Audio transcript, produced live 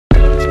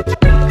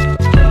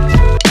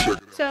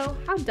So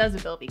how does a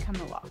bill become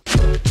a law?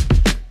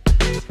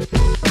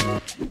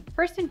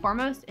 First and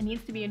foremost, it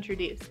needs to be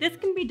introduced. This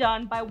can be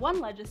done by one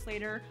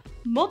legislator,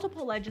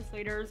 multiple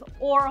legislators,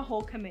 or a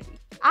whole committee.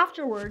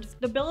 Afterwards,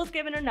 the bill is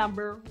given a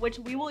number, which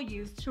we will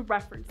use to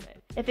reference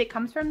it. If it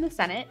comes from the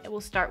Senate, it will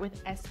start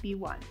with SB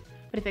 1.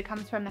 But if it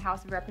comes from the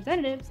House of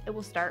Representatives, it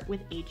will start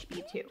with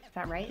HB 2. Is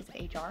that right? Is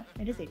it HR?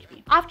 It is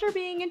HB. After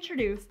being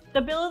introduced,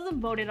 the bill isn't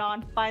voted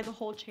on by the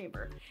whole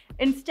chamber.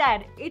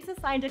 Instead, it's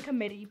assigned a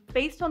committee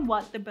based on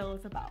what the bill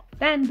is about.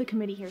 Then the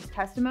committee hears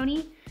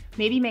testimony,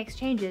 maybe makes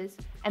changes,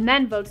 and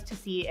then votes to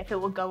see if it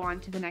will go on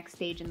to the next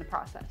stage in the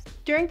process.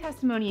 During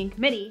testimony in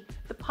committee,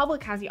 the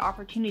public has the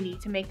opportunity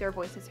to make their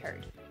voices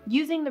heard,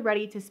 using the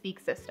Ready to Speak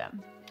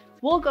system.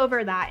 We'll go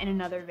over that in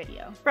another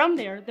video. From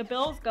there, the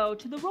bills go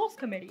to the Rules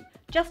Committee,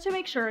 just to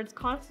make sure it's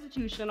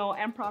constitutional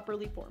and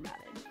properly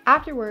formatted.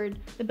 Afterward,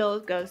 the bill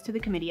goes to the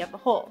Committee of the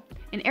Whole.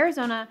 In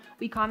Arizona,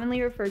 we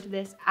commonly refer to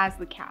this as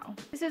the cow.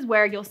 This is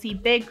where you'll see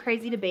big,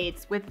 crazy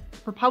debates with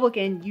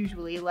Republican,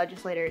 usually,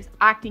 legislators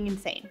acting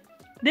insane.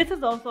 This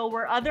is also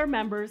where other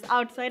members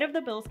outside of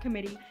the Bills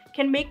Committee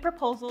can make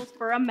proposals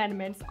for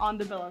amendments on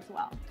the bill as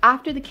well.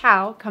 After the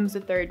cow comes the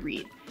third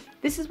read.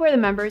 This is where the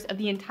members of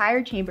the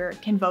entire chamber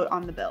can vote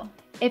on the bill.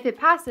 If it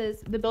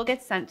passes, the bill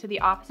gets sent to the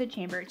opposite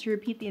chamber to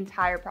repeat the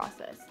entire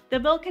process. The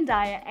bill can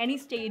die at any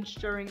stage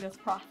during this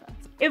process.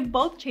 If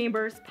both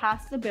chambers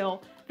pass the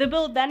bill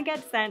then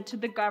gets sent to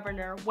the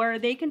governor, where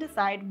they can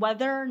decide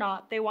whether or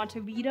not they want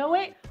to veto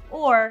it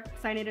or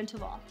sign it into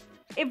law.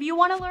 If you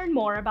want to learn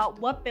more about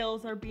what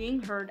bills are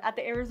being heard at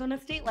the Arizona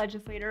State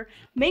Legislature,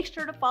 make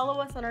sure to follow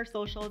us on our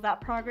socials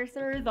at Progress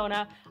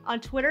Arizona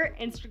on Twitter,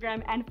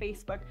 Instagram, and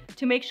Facebook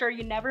to make sure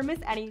you never miss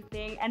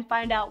anything and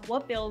find out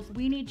what bills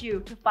we need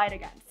you to fight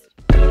against.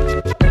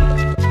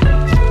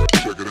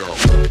 Check it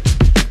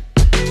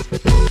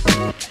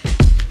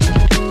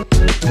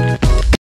out.